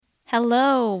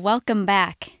Hello, welcome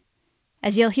back.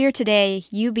 As you'll hear today,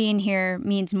 you being here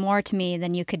means more to me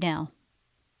than you could know.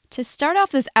 To start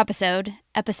off this episode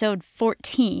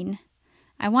 14,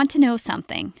 I want to know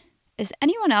something. Is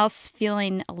anyone else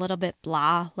feeling a little bit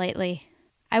blah lately?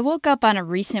 I woke up on a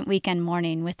recent weekend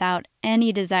morning without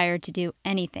any desire to do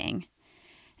anything.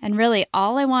 And really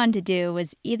all I wanted to do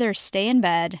was either stay in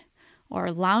bed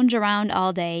or lounge around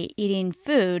all day eating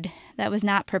food that was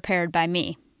not prepared by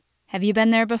me. Have you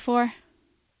been there before?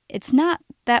 It's not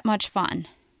that much fun.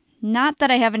 Not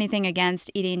that I have anything against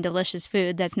eating delicious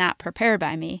food that's not prepared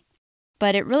by me,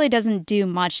 but it really doesn't do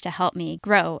much to help me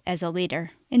grow as a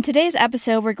leader. In today's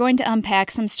episode, we're going to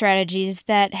unpack some strategies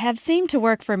that have seemed to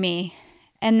work for me,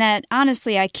 and that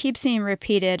honestly I keep seeing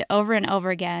repeated over and over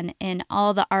again in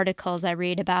all the articles I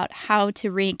read about how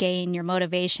to regain your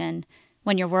motivation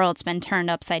when your world's been turned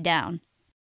upside down.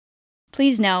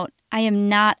 Please note, I am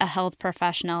not a health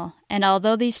professional, and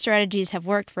although these strategies have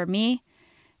worked for me,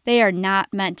 they are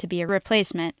not meant to be a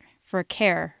replacement for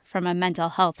care from a mental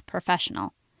health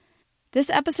professional. This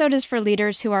episode is for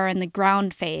leaders who are in the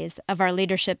ground phase of our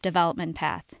leadership development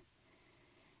path.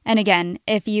 And again,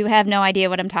 if you have no idea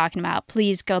what I'm talking about,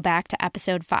 please go back to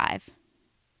episode 5.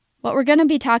 What we're going to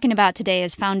be talking about today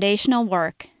is foundational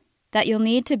work that you'll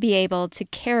need to be able to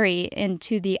carry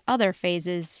into the other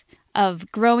phases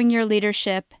of growing your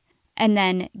leadership and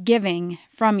then giving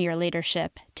from your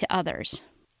leadership to others.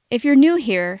 If you're new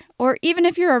here, or even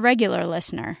if you're a regular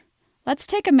listener, let's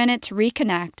take a minute to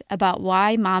reconnect about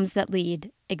why Moms That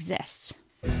Lead exists.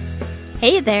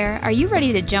 Hey there, are you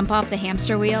ready to jump off the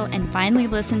hamster wheel and finally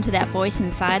listen to that voice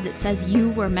inside that says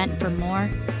you were meant for more?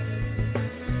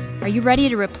 Are you ready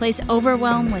to replace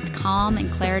overwhelm with calm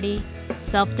and clarity,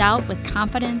 self-doubt with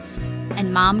confidence,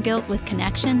 and mom guilt with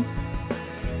connection?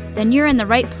 Then you're in the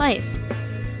right place.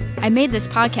 I made this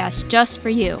podcast just for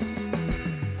you.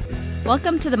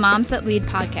 Welcome to the Moms That Lead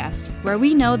podcast, where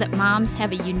we know that moms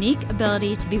have a unique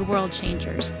ability to be world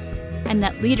changers, and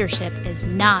that leadership is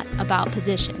not about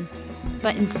position,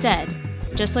 but instead,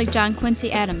 just like John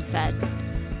Quincy Adams said,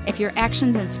 if your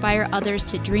actions inspire others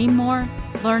to dream more,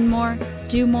 learn more,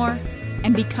 do more,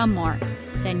 and become more,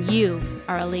 then you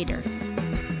are a leader.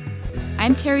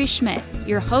 I'm Terry Schmidt,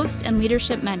 your host and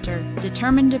leadership mentor,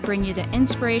 determined to bring you the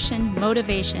inspiration,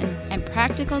 motivation, and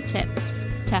practical tips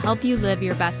to help you live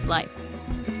your best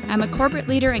life. I'm a corporate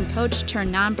leader and coach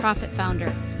turned nonprofit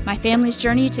founder. My family's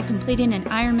journey to completing an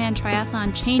Ironman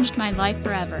triathlon changed my life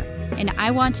forever, and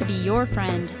I want to be your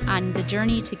friend on the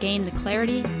journey to gain the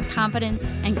clarity,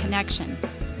 confidence, and connection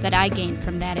that I gained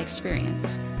from that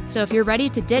experience. So if you're ready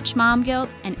to ditch mom guilt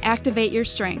and activate your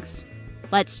strengths,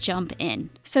 let's jump in.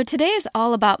 So today is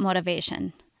all about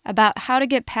motivation, about how to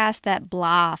get past that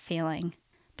blah feeling.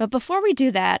 But before we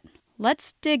do that,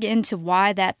 let's dig into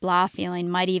why that blah feeling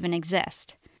might even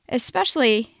exist.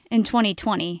 Especially in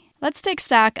 2020, let's take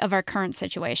stock of our current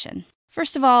situation.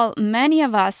 First of all, many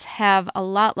of us have a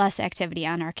lot less activity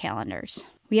on our calendars.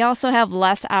 We also have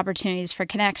less opportunities for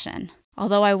connection.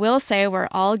 Although I will say we're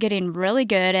all getting really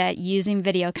good at using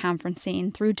video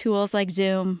conferencing through tools like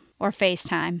Zoom or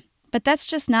FaceTime. But that's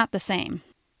just not the same.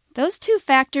 Those two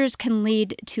factors can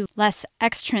lead to less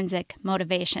extrinsic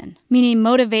motivation, meaning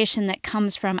motivation that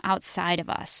comes from outside of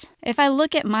us. If I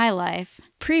look at my life,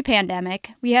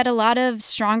 pre-pandemic, we had a lot of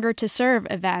Stronger to Serve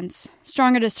events.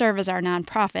 Stronger to Serve is our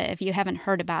nonprofit, if you haven't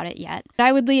heard about it yet.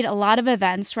 I would lead a lot of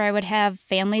events where I would have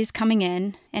families coming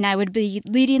in, and I would be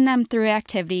leading them through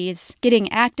activities, getting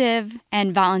active,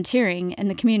 and volunteering in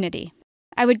the community.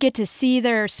 I would get to see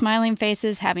their smiling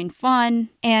faces having fun,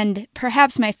 and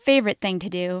perhaps my favorite thing to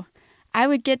do, I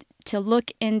would get to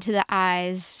look into the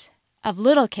eyes of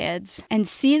little kids and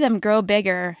see them grow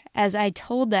bigger as I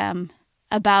told them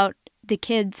about the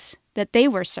kids that they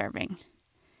were serving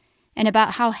and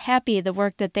about how happy the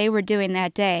work that they were doing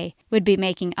that day would be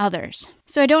making others.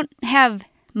 So I don't have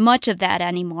much of that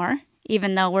anymore,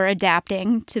 even though we're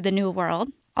adapting to the new world.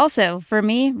 Also, for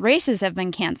me, races have been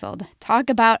canceled. Talk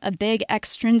about a big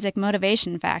extrinsic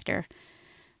motivation factor.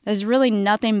 There's really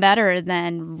nothing better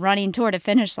than running toward a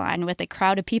finish line with a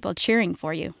crowd of people cheering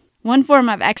for you. One form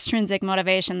of extrinsic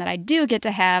motivation that I do get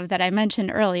to have that I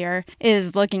mentioned earlier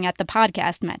is looking at the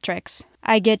podcast metrics.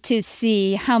 I get to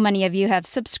see how many of you have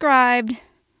subscribed,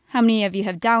 how many of you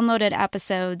have downloaded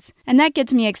episodes, and that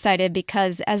gets me excited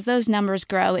because as those numbers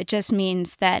grow, it just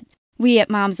means that we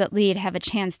at Moms That Lead have a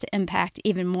chance to impact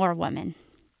even more women.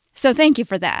 So thank you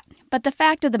for that. But the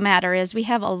fact of the matter is we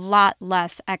have a lot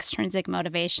less extrinsic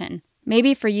motivation.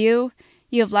 Maybe for you,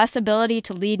 you have less ability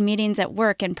to lead meetings at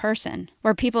work in person,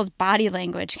 where people's body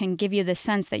language can give you the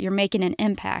sense that you're making an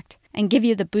impact and give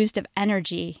you the boost of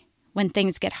energy when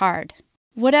things get hard.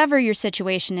 Whatever your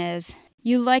situation is,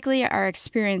 you likely are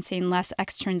experiencing less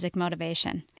extrinsic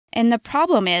motivation. And the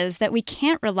problem is that we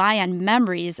can't rely on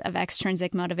memories of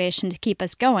extrinsic motivation to keep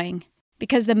us going,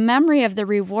 because the memory of the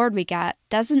reward we got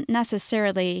doesn't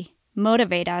necessarily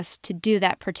motivate us to do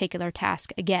that particular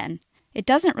task again. It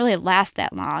doesn't really last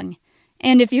that long.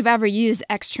 And if you've ever used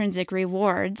extrinsic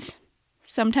rewards,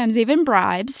 sometimes even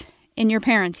bribes, in your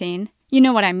parenting, you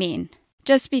know what I mean.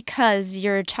 Just because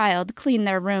your child cleaned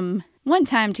their room one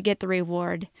time to get the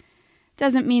reward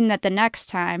doesn't mean that the next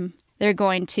time they're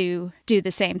going to do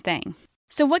the same thing.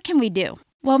 So what can we do?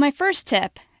 Well, my first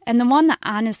tip, and the one that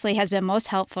honestly has been most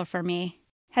helpful for me,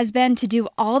 has been to do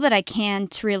all that I can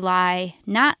to rely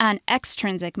not on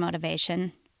extrinsic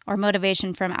motivation or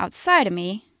motivation from outside of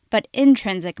me, but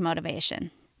intrinsic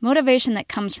motivation. Motivation that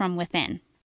comes from within.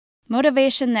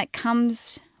 Motivation that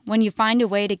comes when you find a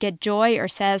way to get joy or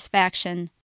satisfaction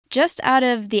just out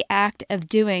of the act of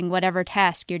doing whatever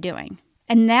task you're doing.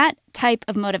 And that type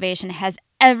of motivation has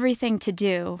everything to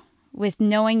do with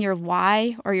knowing your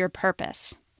why or your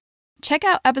purpose. Check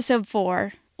out episode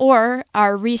 4 or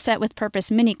our Reset with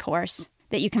Purpose mini course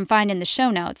that you can find in the show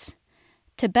notes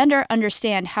to better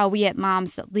understand how we at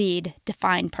Moms That Lead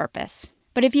define purpose.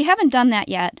 But if you haven't done that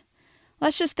yet,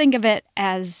 let's just think of it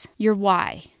as your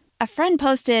why. A friend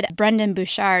posted a Brendon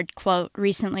Burchard quote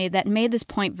recently that made this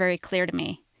point very clear to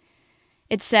me.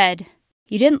 It said,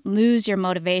 "You didn't lose your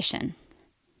motivation.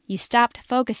 You stopped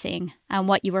focusing on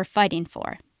what you were fighting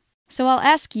for." So I'll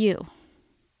ask you,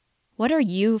 what are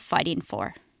you fighting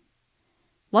for?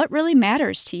 What really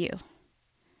matters to you?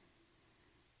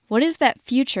 What is that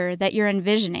future that you're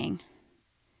envisioning?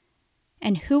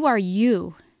 And who are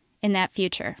you in that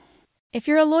future? If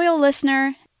you're a loyal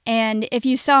listener, and if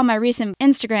you saw my recent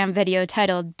Instagram video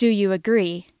titled, "Do You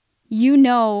Agree?", you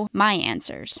know my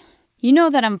answers. You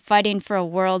know that I'm fighting for a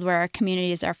world where our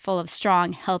communities are full of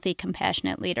strong, healthy,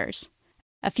 compassionate leaders.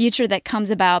 A future that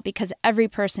comes about because every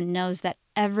person knows that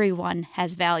everyone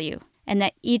has value, and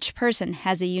that each person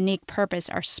has a unique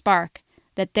purpose or spark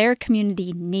that their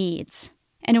community needs.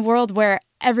 In a world where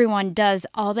everyone does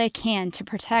all they can to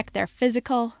protect their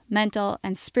physical, mental,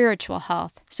 and spiritual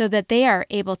health so that they are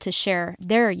able to share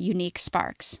their unique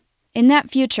sparks. In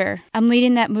that future, I'm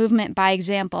leading that movement by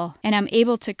example, and I'm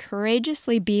able to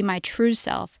courageously be my true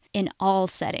self in all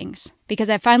settings, because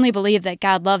I finally believe that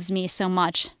God loves me so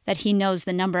much that He knows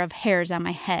the number of hairs on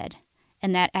my head,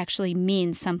 and that actually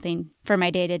means something for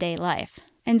my day-to-day life.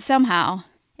 And somehow,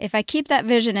 if I keep that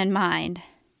vision in mind,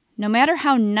 no matter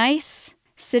how nice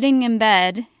sitting in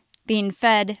bed, being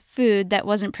fed food that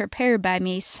wasn't prepared by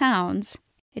me sounds,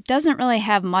 it doesn't really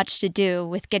have much to do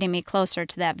with getting me closer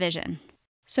to that vision.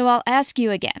 So I'll ask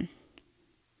you again,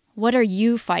 what are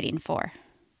you fighting for?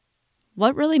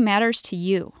 What really matters to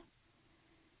you?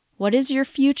 What is your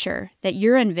future that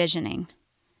you're envisioning?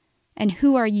 And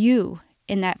who are you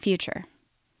in that future?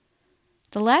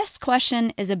 The last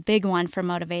question is a big one for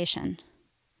motivation.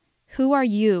 Who are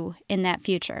you in that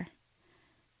future?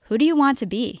 Who do you want to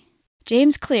be?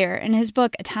 James Clear, in his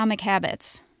book Atomic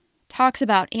Habits, talks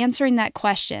about answering that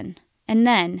question, and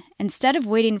then, instead of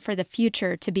waiting for the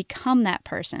future to become that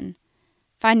person,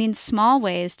 finding small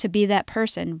ways to be that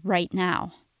person right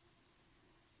now.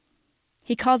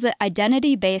 He calls it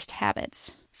identity-based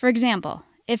habits. For example,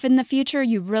 if in the future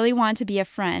you really want to be a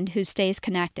friend who stays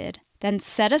connected, then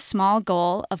set a small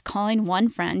goal of calling one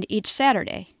friend each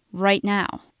Saturday, right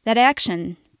now. That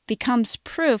action becomes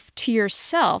proof to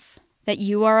yourself that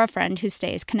you are a friend who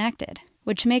stays connected,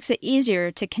 which makes it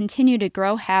easier to continue to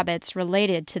grow habits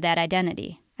related to that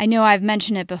identity. I know I've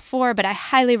mentioned it before, but I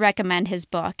highly recommend his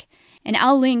book, and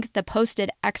I'll link the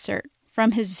posted excerpt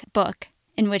from his book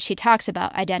in which he talks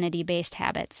about identity-based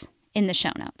habits in the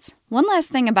show notes. One last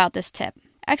thing about this tip.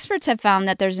 Experts have found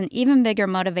that there's an even bigger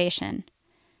motivation,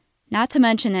 not to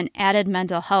mention an added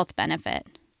mental health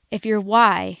benefit, if your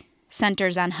why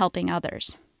centers on helping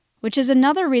others, which is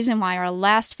another reason why our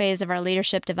last phase of our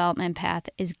leadership development path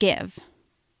is give.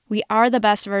 We are the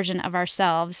best version of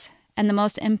ourselves and the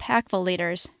most impactful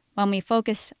leaders when we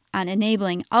focus on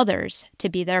enabling others to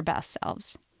be their best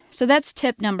selves. So that's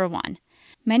tip number 1.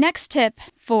 My next tip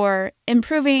for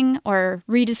improving or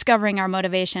rediscovering our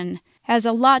motivation has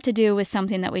a lot to do with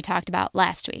something that we talked about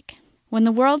last week. When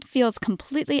the world feels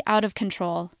completely out of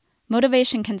control,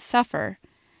 motivation can suffer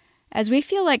as we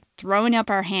feel like throwing up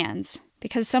our hands,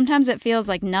 because sometimes it feels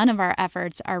like none of our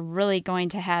efforts are really going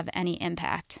to have any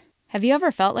impact. Have you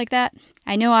ever felt like that?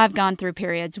 I know I've gone through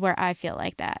periods where I feel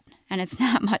like that, and it's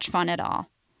not much fun at all.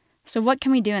 So what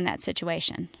can we do in that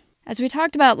situation? As we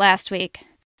talked about last week,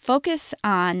 focus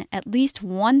on at least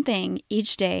one thing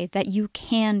each day that you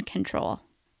can control.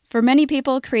 For many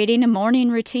people, creating a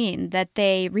morning routine that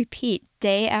they repeat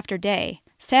day after day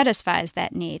satisfies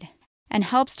that need and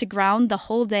helps to ground the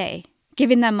whole day,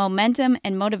 giving them momentum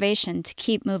and motivation to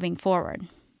keep moving forward.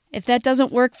 If that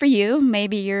doesn't work for you,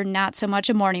 maybe you're not so much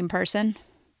a morning person.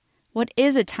 What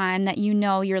is a time that you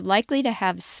know you're likely to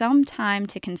have some time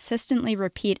to consistently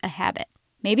repeat a habit?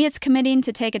 Maybe it's committing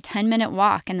to take a 10-minute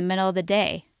walk in the middle of the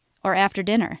day or after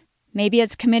dinner. Maybe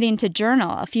it's committing to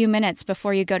journal a few minutes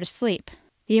before you go to sleep.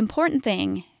 The important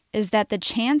thing is that the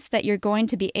chance that you're going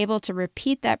to be able to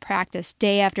repeat that practice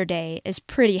day after day is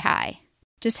pretty high.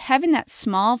 Just having that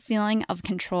small feeling of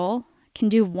control can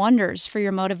do wonders for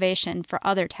your motivation for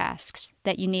other tasks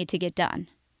that you need to get done.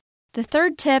 The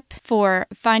third tip for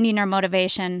finding our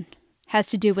motivation has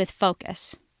to do with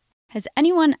focus. Has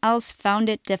anyone else found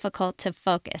it difficult to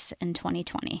focus in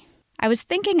 2020? I was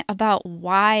thinking about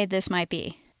why this might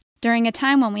be. During a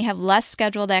time when we have less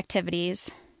scheduled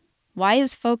activities, why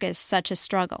is focus such a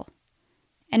struggle?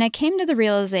 And I came to the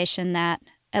realization that,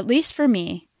 at least for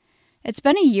me, it's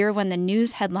been a year when the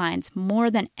news headlines,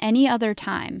 more than any other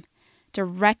time,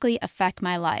 directly affect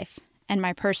my life and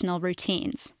my personal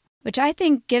routines, which I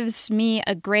think gives me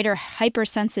a greater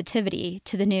hypersensitivity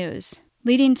to the news,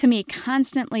 leading to me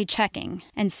constantly checking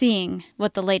and seeing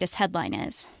what the latest headline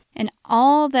is. And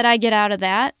all that I get out of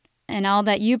that, and all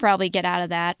that you probably get out of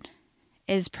that,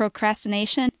 is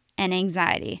procrastination and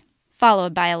anxiety,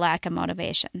 followed by a lack of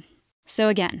motivation. So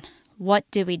again, what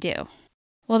do we do?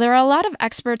 Well, there are a lot of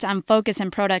experts on focus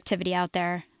and productivity out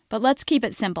there, but let's keep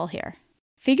it simple here.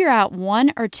 Figure out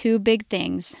 1 or 2 big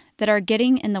things that are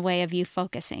getting in the way of you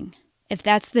focusing. If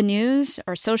that's the news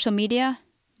or social media,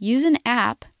 use an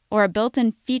app or a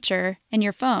built-in feature in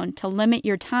your phone to limit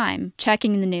your time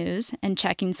checking the news and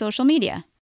checking social media.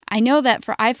 I know that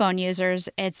for iPhone users,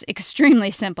 it's extremely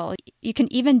simple. You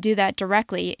can even do that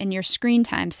directly in your screen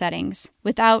time settings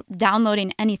without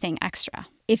downloading anything extra.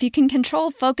 If you can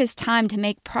control focus time to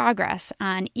make progress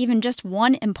on even just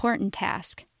one important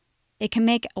task, it can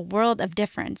make a world of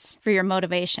difference for your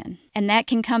motivation. And that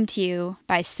can come to you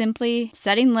by simply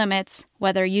setting limits,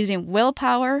 whether using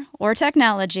willpower or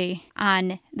technology,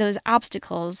 on those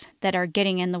obstacles that are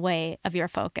getting in the way of your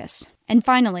focus. And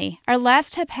finally, our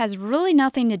last tip has really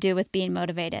nothing to do with being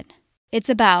motivated. It's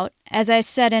about, as I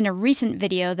said in a recent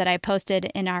video that I posted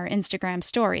in our Instagram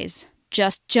stories,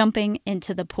 just jumping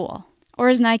into the pool. Or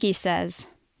as Nike says,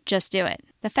 just do it.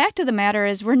 The fact of the matter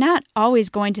is we're not always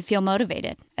going to feel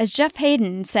motivated. As Jeff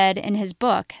Haden said in his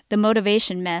book, The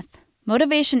Motivation Myth,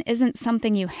 motivation isn't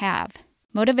something you have.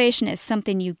 Motivation is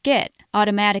something you get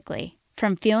automatically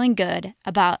from feeling good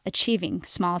about achieving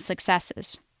small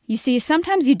successes. You see,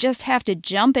 sometimes you just have to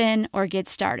jump in or get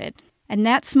started. And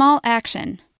that small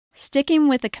action, sticking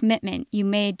with a commitment you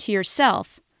made to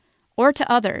yourself or to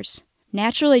others,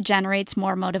 naturally generates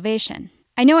more motivation.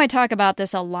 I know I talk about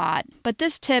this a lot, but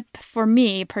this tip for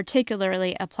me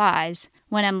particularly applies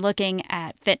when I'm looking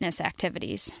at fitness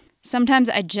activities. Sometimes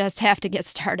I just have to get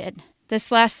started.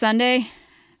 This last Sunday,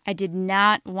 I did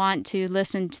not want to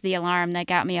listen to the alarm that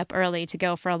got me up early to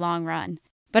go for a long run.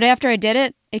 But after I did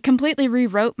it, it completely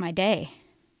rewrote my day.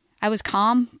 I was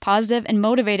calm, positive, and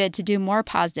motivated to do more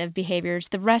positive behaviors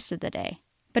the rest of the day.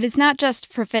 But it's not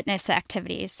just for fitness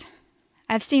activities.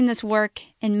 I've seen this work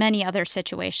in many other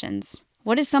situations.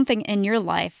 What is something in your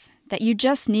life that you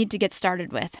just need to get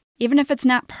started with? Even if it's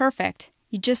not perfect,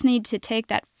 you just need to take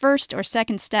that first or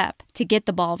second step to get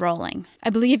the ball rolling.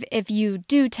 I believe if you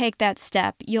do take that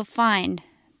step, you'll find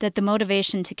that the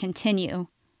motivation to continue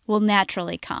will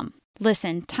naturally come.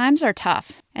 Listen, times are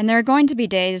tough, and there are going to be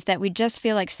days that we just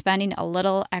feel like spending a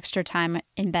little extra time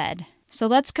in bed. So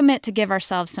let's commit to give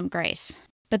ourselves some grace.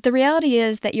 But the reality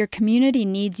is that your community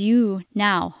needs you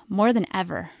now more than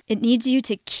ever. It needs you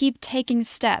to keep taking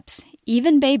steps,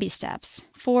 even baby steps,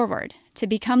 forward to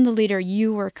become the leader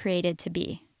you were created to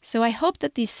be. So I hope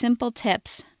that these simple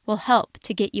tips will help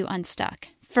to get you unstuck.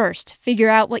 First, figure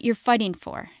out what you're fighting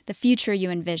for, the future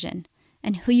you envision,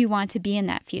 and who you want to be in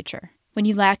that future. When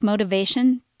you lack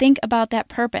motivation, think about that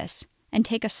purpose and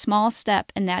take a small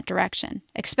step in that direction.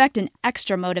 Expect an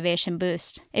extra motivation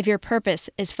boost if your purpose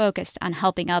is focused on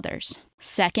helping others.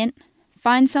 Second,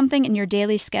 find something in your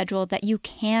daily schedule that you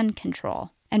can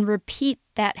control and repeat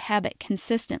that habit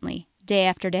consistently day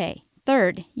after day.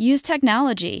 Third, use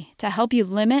technology to help you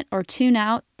limit or tune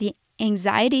out the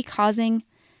anxiety-causing,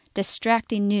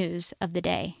 distracting news of the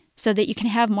day so that you can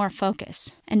have more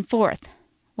focus. And fourth,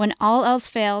 when all else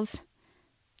fails,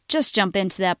 just jump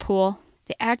into that pool.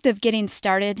 The act of getting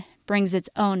started brings its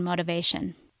own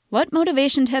motivation. What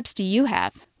motivation tips do you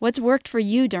have? What's worked for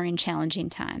you during challenging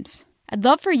times? I'd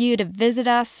love for you to visit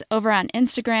us over on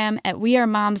Instagram at We Are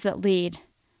Moms That Lead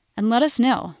and let us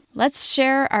know. Let's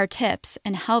share our tips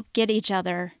and help get each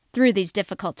other through these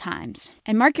difficult times.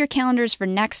 And mark your calendars for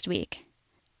next week,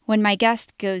 when my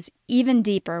guest goes even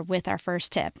deeper with our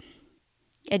first tip.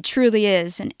 It truly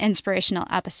is an inspirational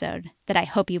episode that I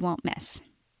hope you won't miss.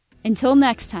 Until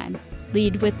next time,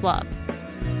 lead with love.